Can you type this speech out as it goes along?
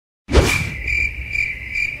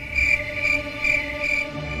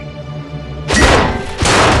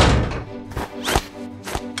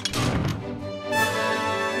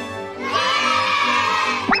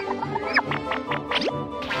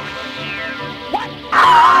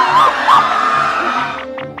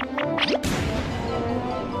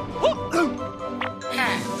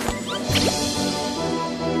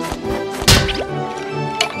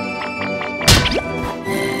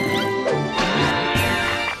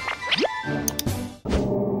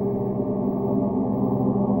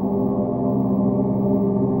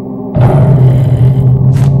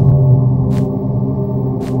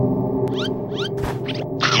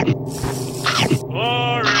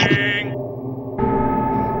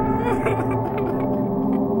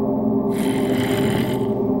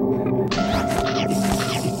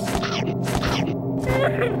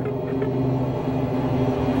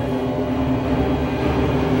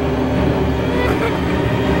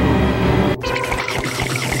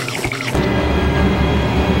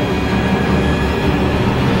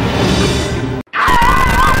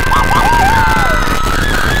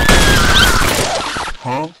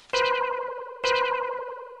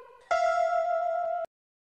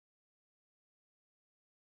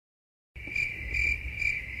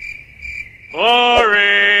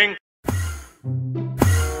Boring!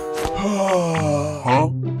 Huh?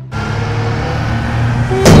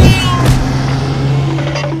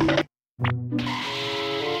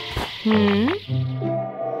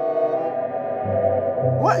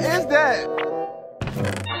 What is that?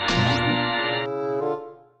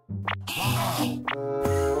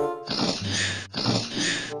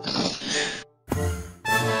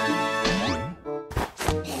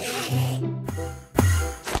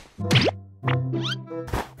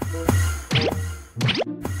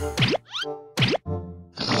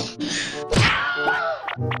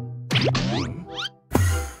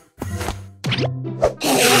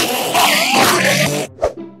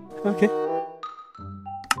 Okay.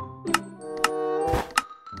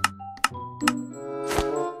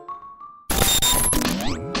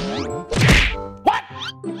 What?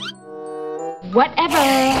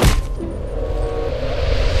 Whatever.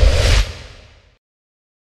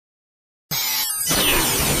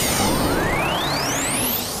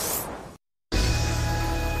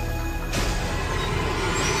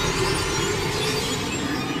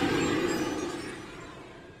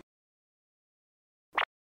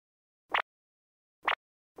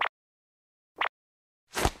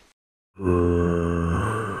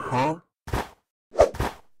 Huh?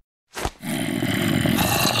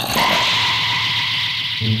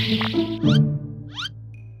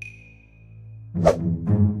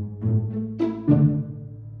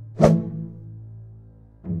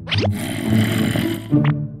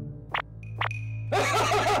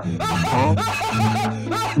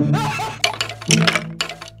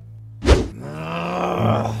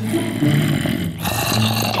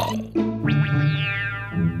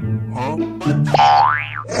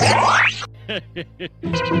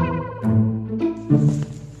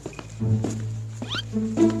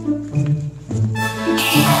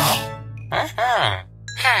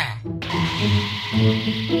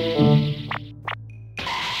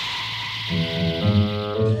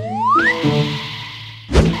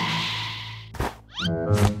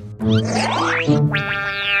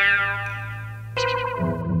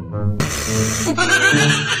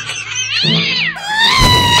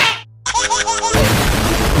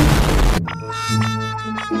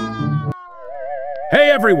 Hey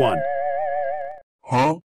everyone!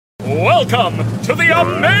 Huh? Welcome to the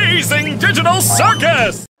amazing digital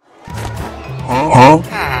circus! Huh?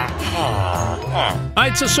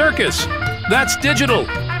 It's a circus. That's digital.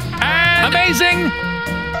 And amazing!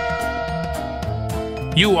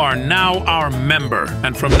 You are now our member,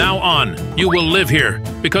 and from now on, you will live here,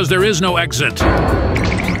 because there is no exit.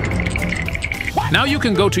 Now you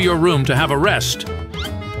can go to your room to have a rest.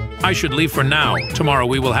 I should leave for now. Tomorrow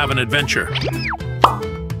we will have an adventure.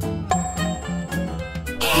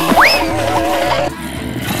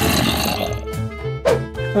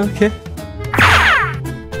 Okay.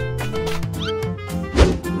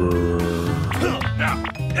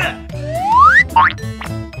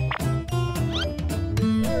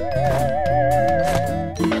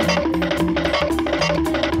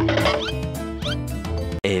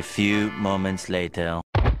 A few moments later.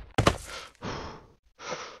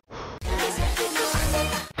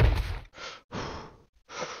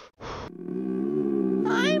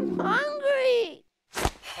 I'm hungry.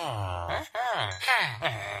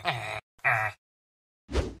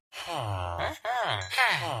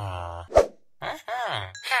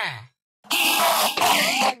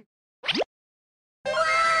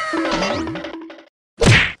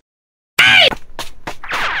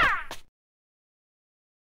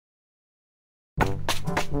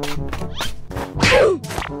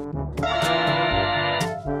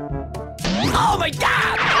 Oh my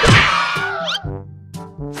god!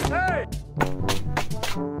 Hey!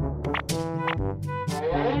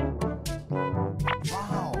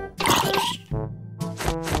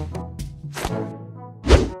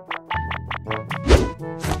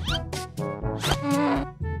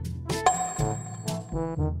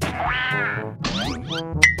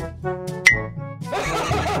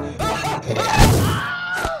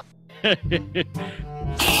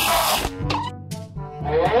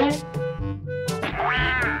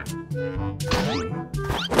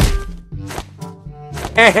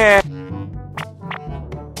 Hehe.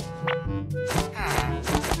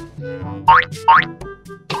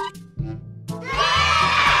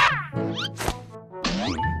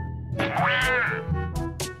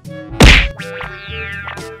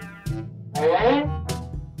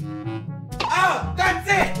 Oh, that's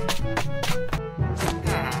it!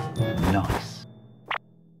 Nice.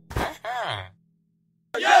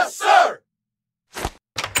 Yes, sir!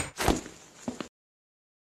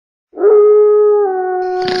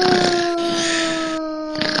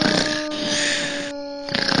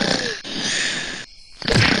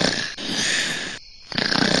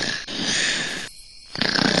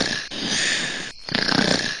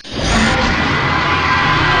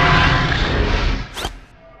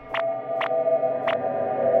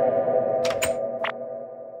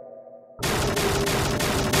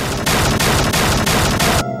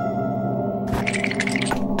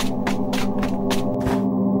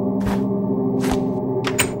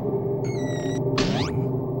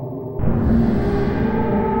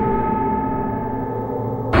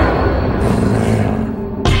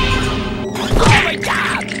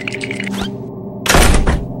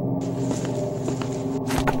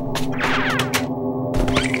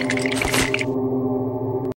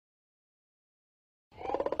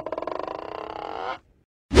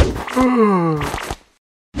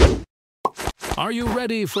 Are you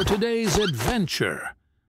ready for today's adventure?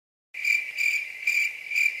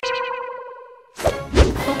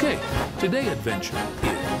 Okay, today's adventure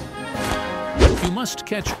is you must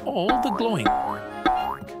catch all the glowing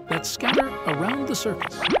that scatter around the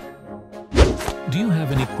circus. Do you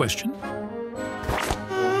have any question?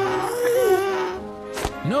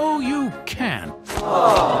 No, you can't.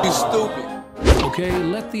 You stupid. Okay,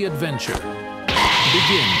 let the adventure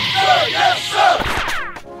begin. Sir, yes, sir.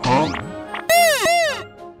 Huh?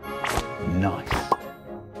 Nice.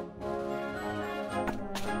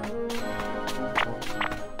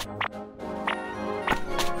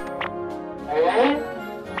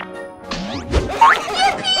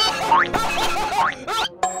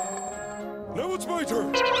 Now it's my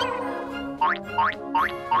turn.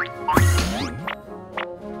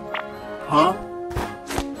 Huh?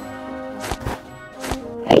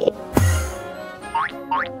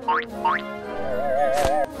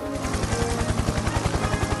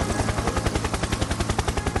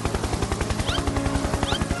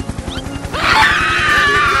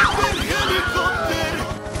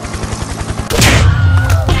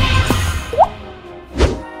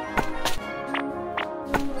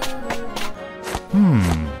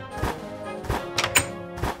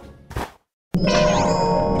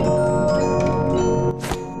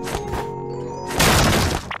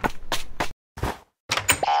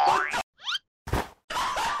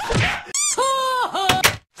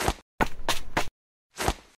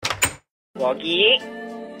 Wagi,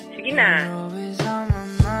 sige na.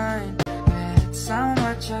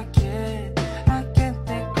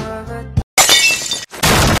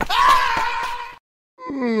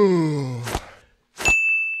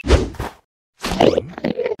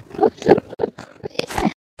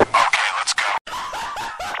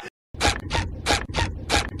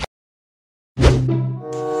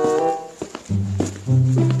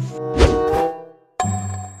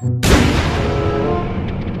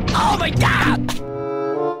 Oh my god!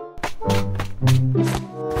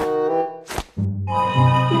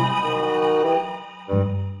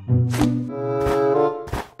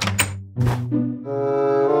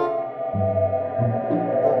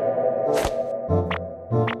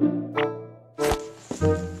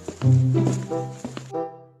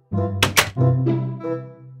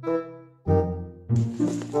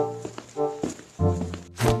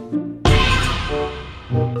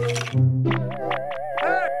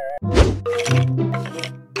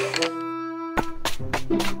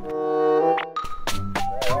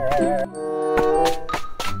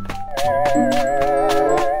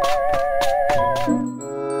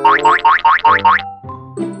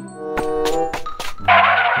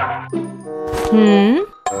 Huh?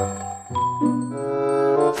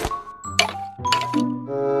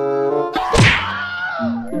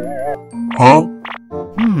 Huh?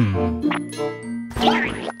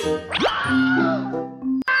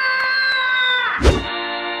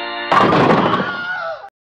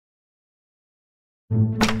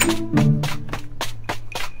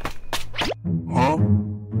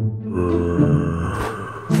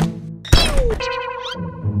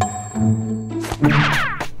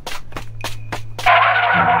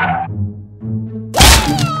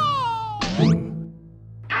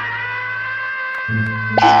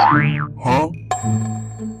 Huh?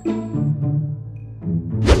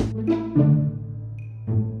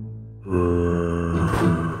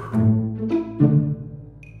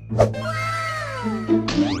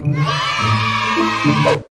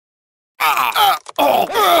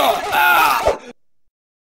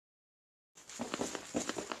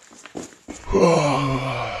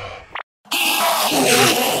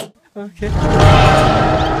 Okay.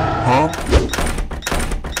 Huh?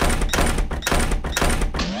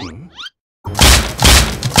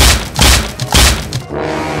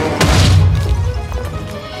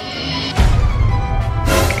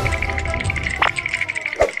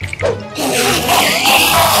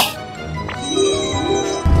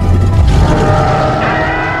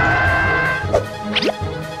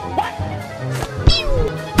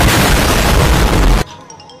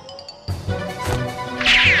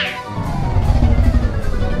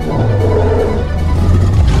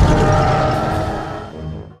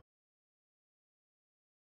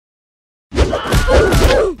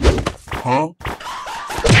 Huh?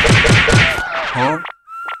 Huh?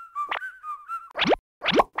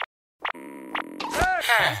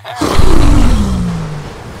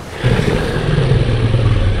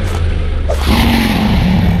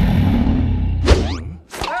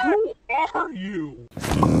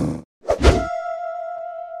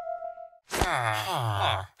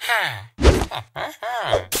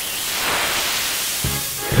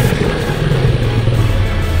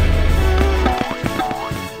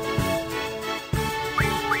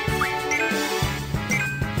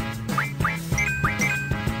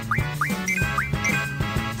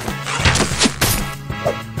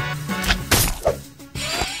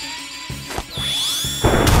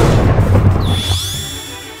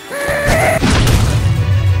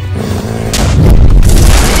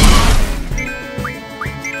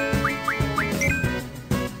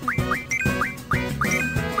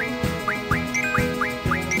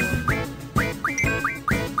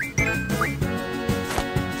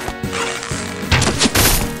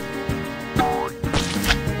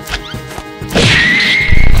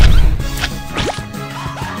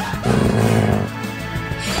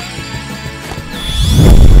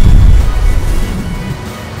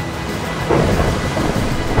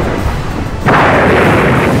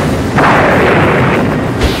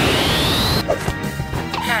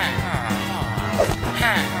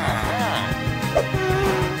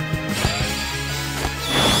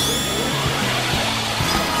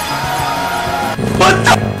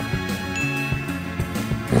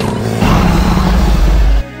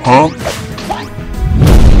 Huh?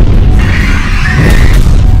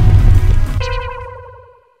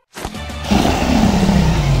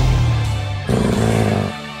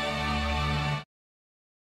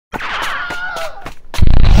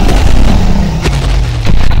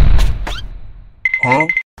 Huh?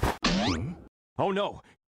 Oh no!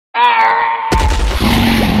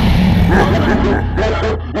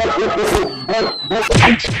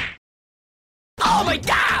 Oh my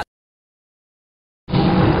god!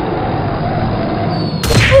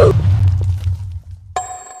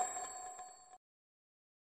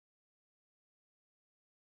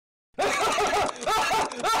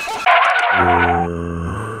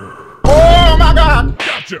 Oh my God!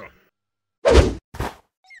 Gotcha!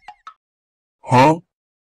 Huh?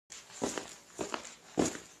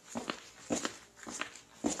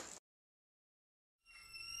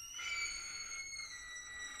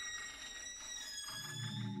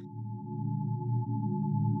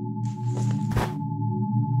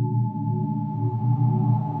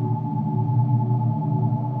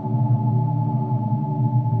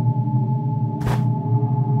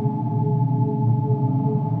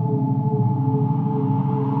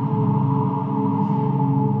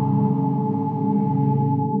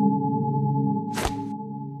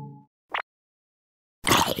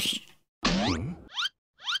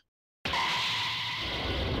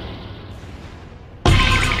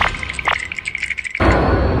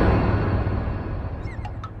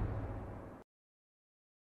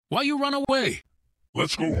 Why you run away?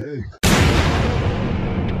 Let's go.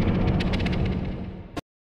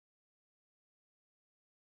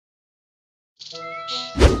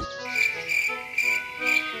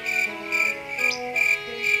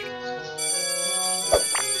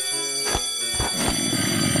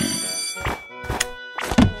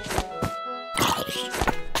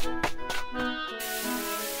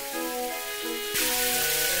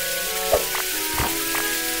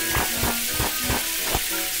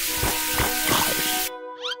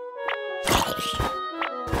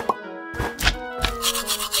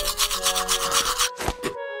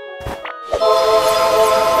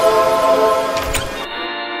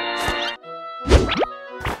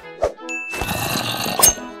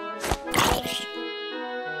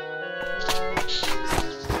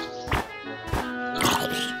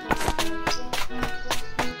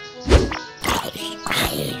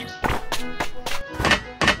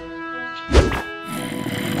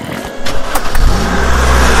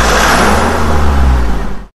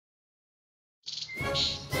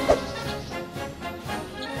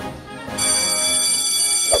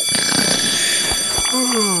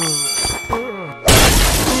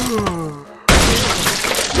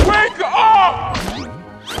 Wake up!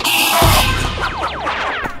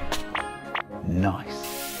 Nice.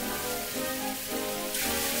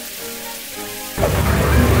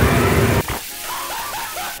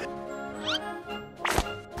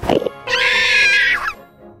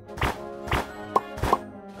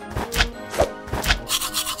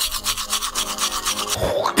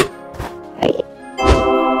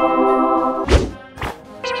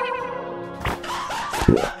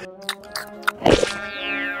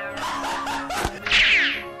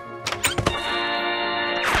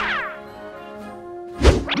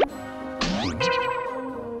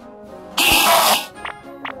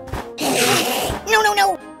 No, no,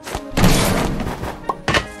 no!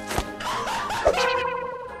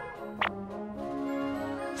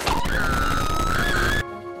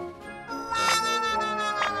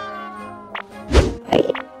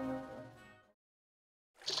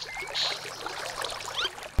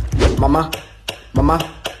 Mama, mama,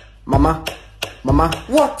 mama, mama.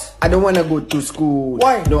 What? I don't wanna go to school.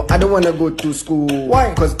 Why? No, I don't wanna go to school.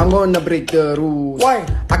 Why? Cause I'm gonna break the rules. Why?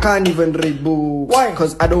 I can't even read books. Why?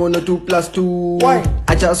 Cause I don't wanna 2 plus 2. Why?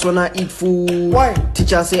 I just wanna eat food. Why?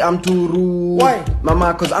 Teacher say I'm too rude. Why?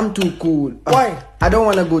 Mama, cause I'm too cool. Why? I don't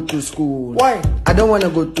wanna go to school. Why? I don't wanna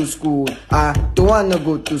go to school. I don't wanna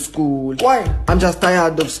go to school. Why? I'm just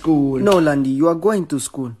tired of school. No, Landy, you are going to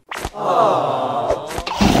school.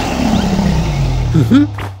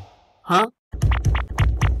 Huh?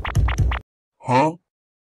 Huh?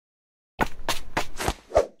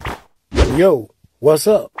 Yo, what's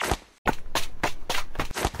up?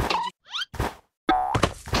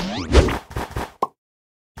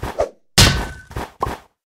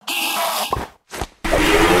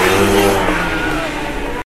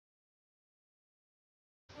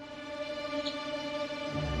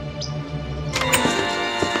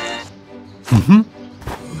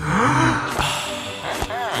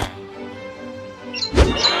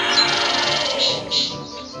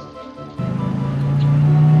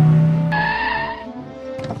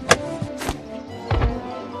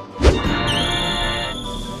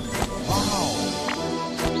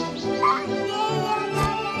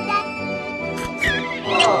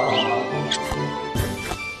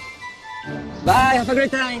 Bye, have a great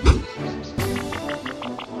time.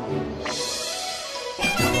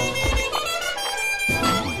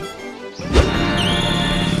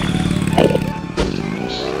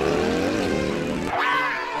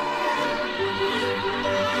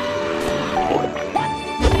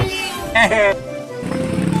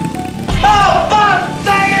 Oh, fuck!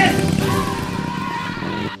 Dang it!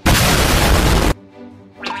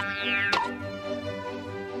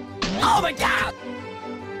 Oh my god!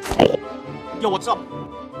 Yo, what's up?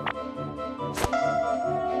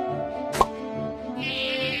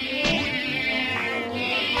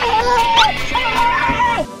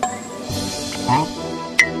 Huh?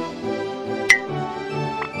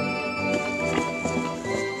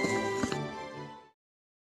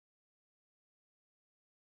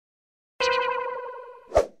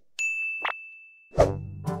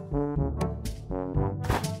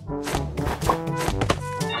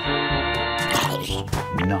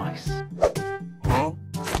 Nice. Huh?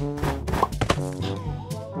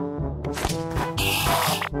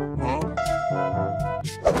 Huh?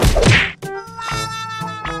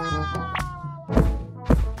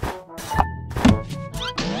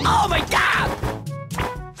 Oh my god!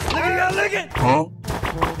 Look at that, look at! Huh?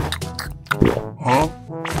 Huh?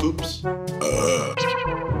 Oops.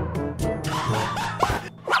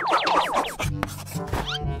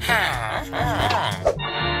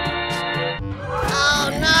 Oh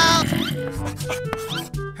no!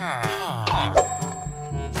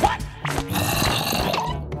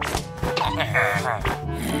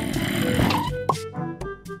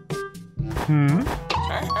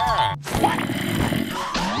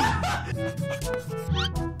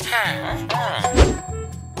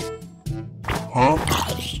 Huh? Huh?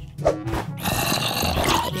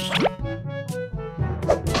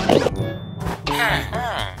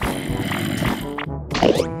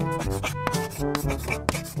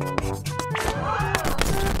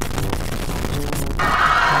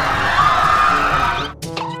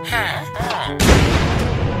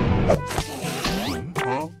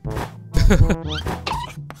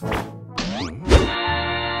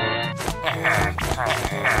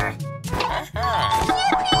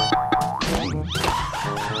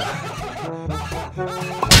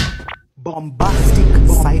 Bombastic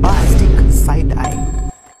side eye.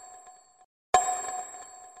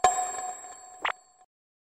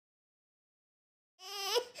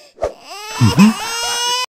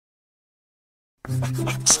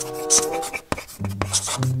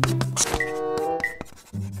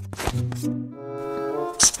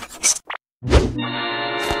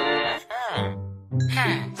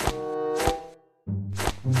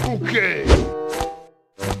 Okay.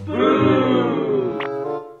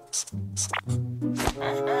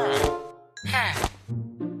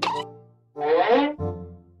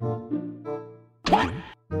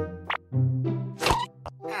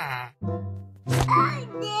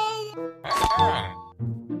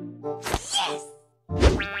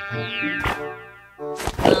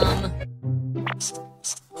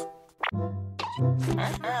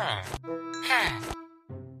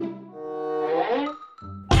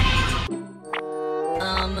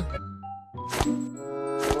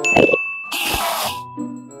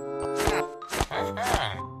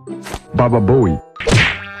 Baba Bowie.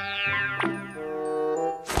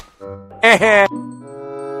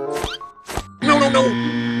 No, no, no!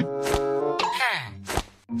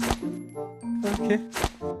 Okay.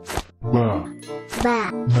 Ba. Ba.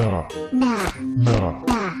 Na. Na. Na.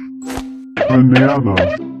 Na. Banana.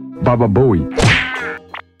 Baba Bowie.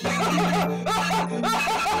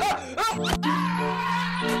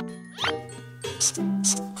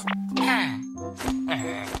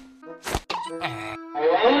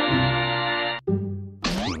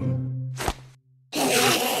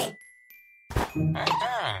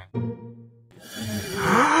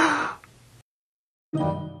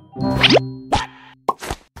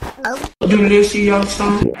 You lazy young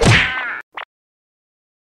son.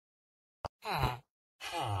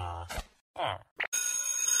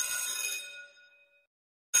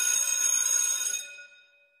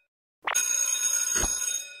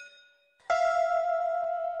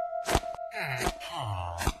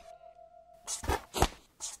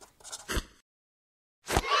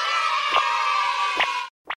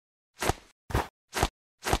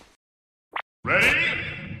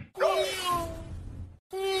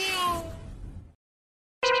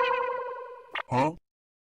 Huh?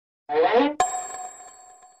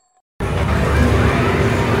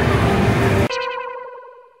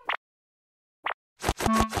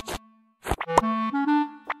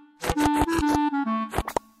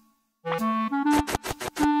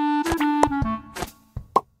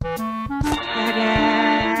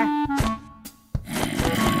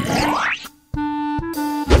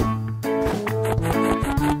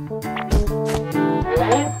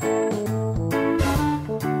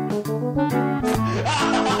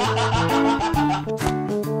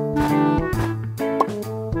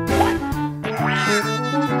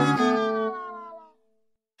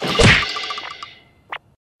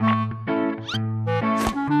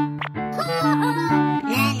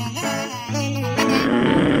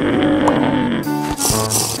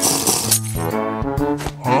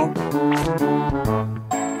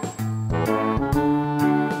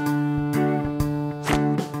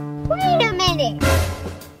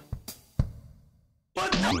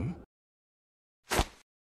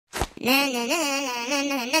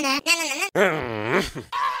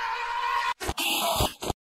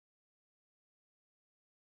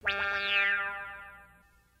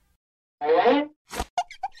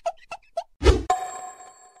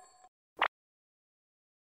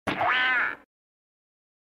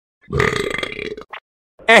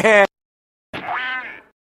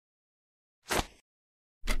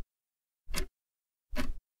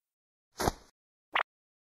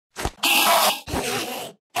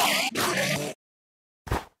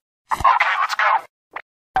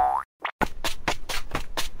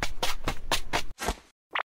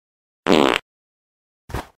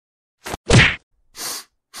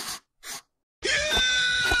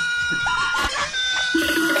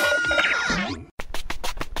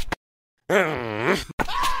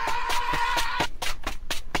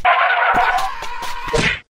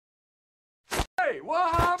 Hey,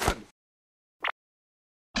 what happened?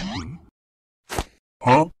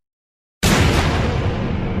 Huh?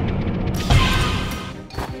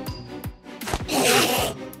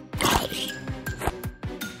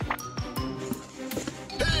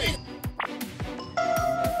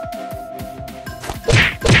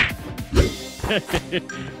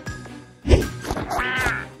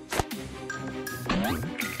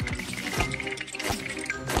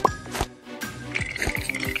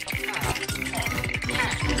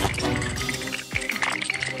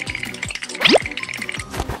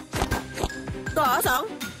 Có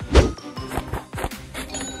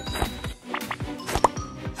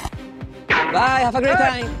Bye, have a great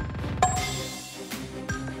time.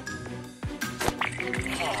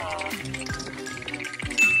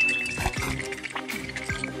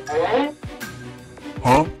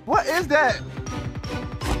 Huh? What is that?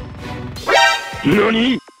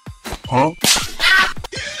 Nani? Huh?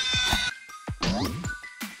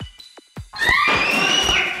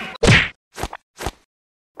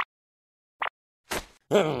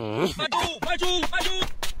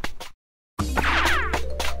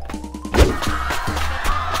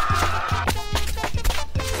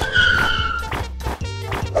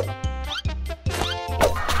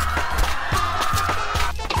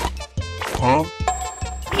 Huh?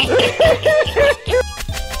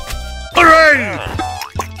 Hooray!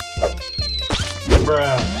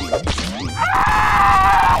 Bruh.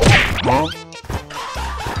 Huh?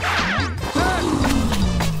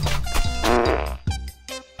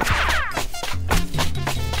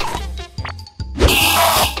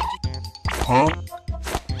 Huh?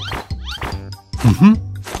 Mm-hmm.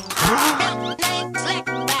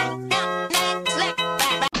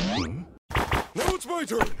 Now it's my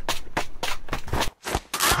turn.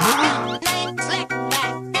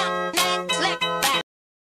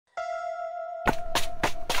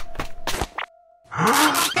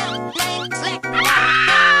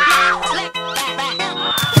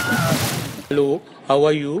 Hello, how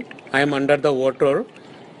are you? I am under the water.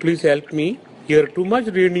 Please help me. Here too much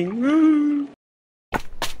raining.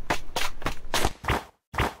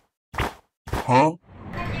 Huh?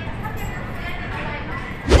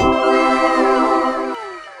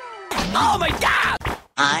 Oh my god!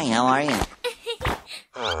 Hi, how are you?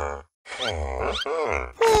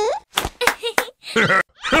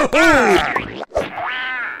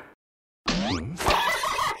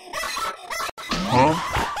 Huh?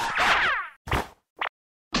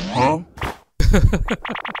 Huh?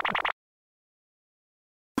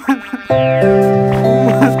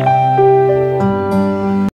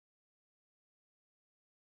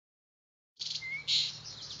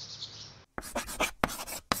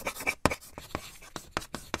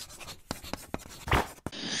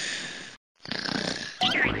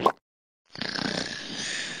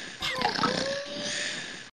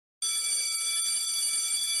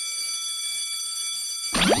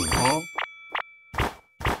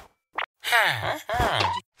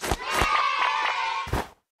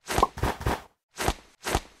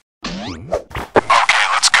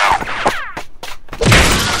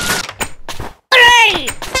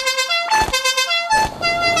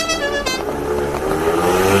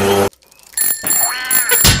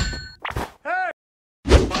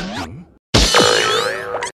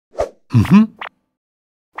 Mm-hmm.